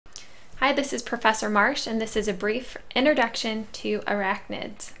Hi, this is Professor Marsh, and this is a brief introduction to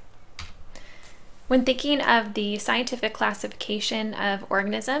arachnids. When thinking of the scientific classification of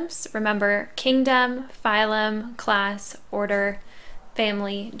organisms, remember kingdom, phylum, class, order,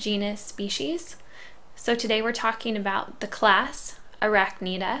 family, genus, species. So today we're talking about the class,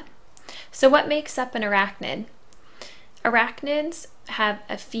 Arachnida. So what makes up an arachnid? Arachnids have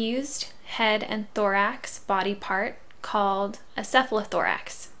a fused head and thorax body part called a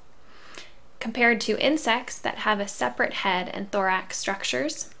cephalothorax, compared to insects that have a separate head and thorax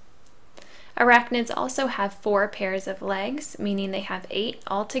structures. Arachnids also have 4 pairs of legs, meaning they have 8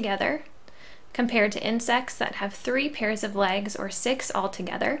 altogether, compared to insects that have 3 pairs of legs or 6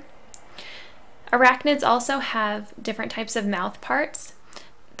 altogether. Arachnids also have different types of mouth parts.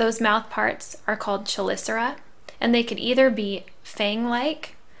 Those mouth parts are called chelicera, and they could either be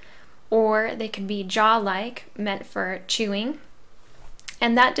fang-like or they could be jaw-like, meant for chewing.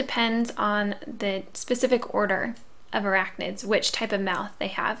 And that depends on the specific order of arachnids, which type of mouth they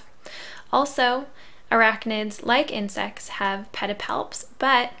have. Also, arachnids, like insects, have pedipalps,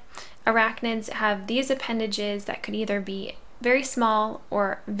 but arachnids have these appendages that could either be very small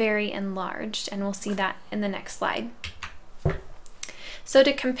or very enlarged, and we'll see that in the next slide. So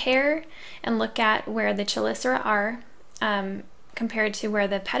to compare and look at where the chelicera are compared to where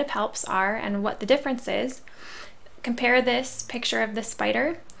the pedipalps are and what the difference is, compare this picture of the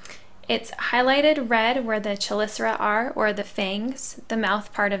spider. It's highlighted red where the chelicera are, or the fangs, the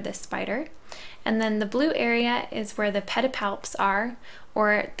mouth part of this spider. And then the blue area is where the pedipalps are,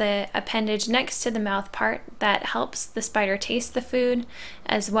 or the appendage next to the mouth part that helps the spider taste the food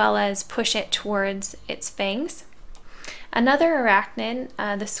as well as push it towards its fangs. Another arachnid,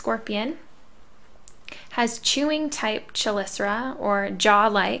 the scorpion, has chewing type chelicera or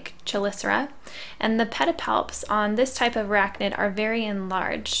jaw-like chelicera, and the pedipalps on this type of arachnid are very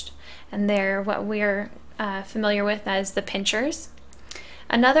enlarged, and they're what we're familiar with as the pinchers.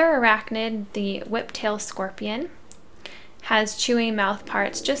 Another arachnid, the whiptail scorpion, has chewing mouth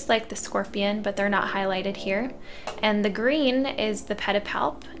parts just like the scorpion, but they're not highlighted here. And the green is the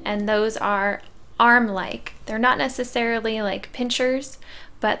pedipalp, and those are arm-like. They're not necessarily like pinchers,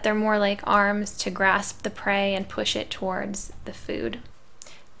 but they're more like arms to grasp the prey and push it towards the food.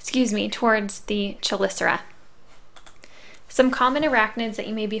 Towards the chelicera. Some common arachnids that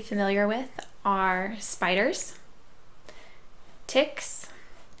you may be familiar with are spiders, ticks,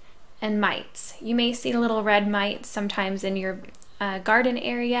 and mites. You may see little red mites sometimes in your garden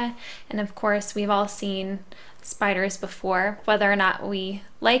area, and of course we've all seen spiders before. Whether or not we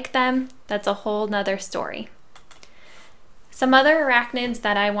like them, that's a whole nother story. Some other arachnids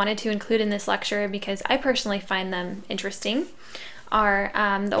that I wanted to include in this lecture because I personally find them interesting are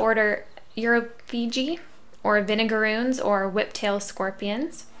the order Urophagy, or vinegaroons, or whiptail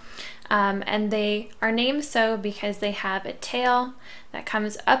scorpions. And they are named so because they have a tail that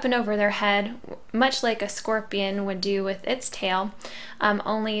comes up and over their head, much like a scorpion would do with its tail,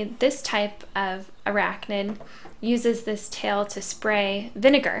 only this type of arachnid uses this tail to spray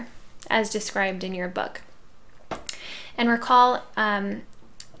vinegar, as described in your book. And recall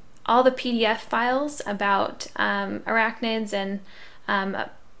all the PDF files about arachnids and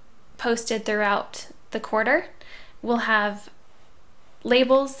posted throughout the quarter will have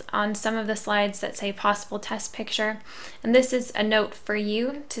labels on some of the slides that say possible test picture, and this is a note for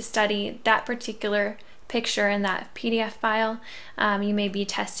you to study that particular picture in that PDF file. You may be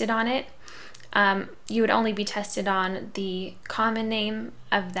tested on it. You would only be tested on the common name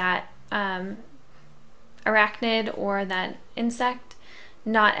of that arachnid or that insect,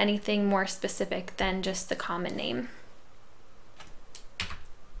 not anything more specific than just the common name.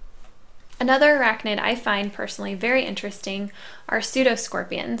 Another arachnid I find personally very interesting are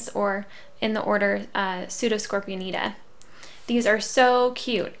pseudoscorpions, or in the order Pseudoscorpionida. These are so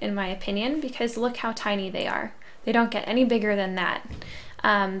cute in my opinion because look how tiny they are. They don't get any bigger than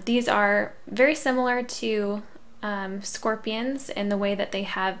that. These are very similar to scorpions in the way that they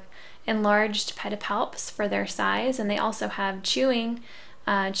have enlarged pedipalps for their size, and they also have chewing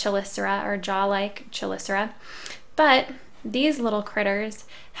chelicera, or jaw-like chelicera. But these little critters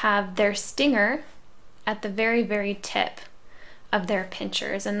have their stinger at the very, very tip of their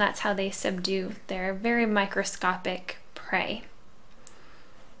pinchers, and that's how they subdue their very microscopic prey.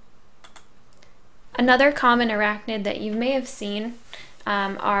 Another common arachnid that you may have seen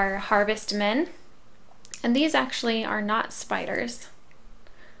are harvest men, and these actually are not spiders,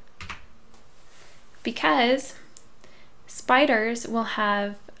 because spiders will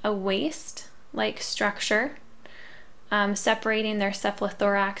have a waist-like structure separating their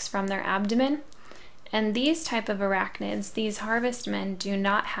cephalothorax from their abdomen, And these type of arachnids, these harvestmen, do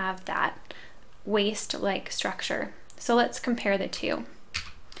not have that waist-like structure. So let's compare the two.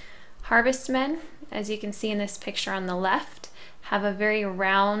 Harvestmen, as you can see in this picture on the left, have a very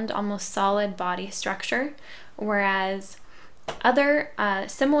round, almost solid body structure, whereas other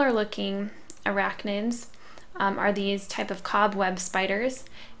similar looking arachnids are these type of cobweb spiders,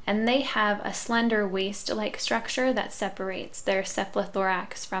 and they have a slender waist-like structure that separates their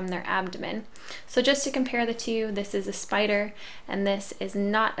cephalothorax from their abdomen. So just to compare the two, this is a spider and this is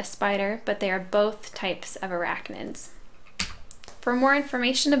not a spider, but they are both types of arachnids. For more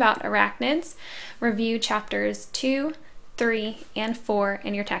information about arachnids, review chapters 2, 3, and 4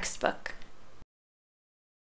 in your textbook.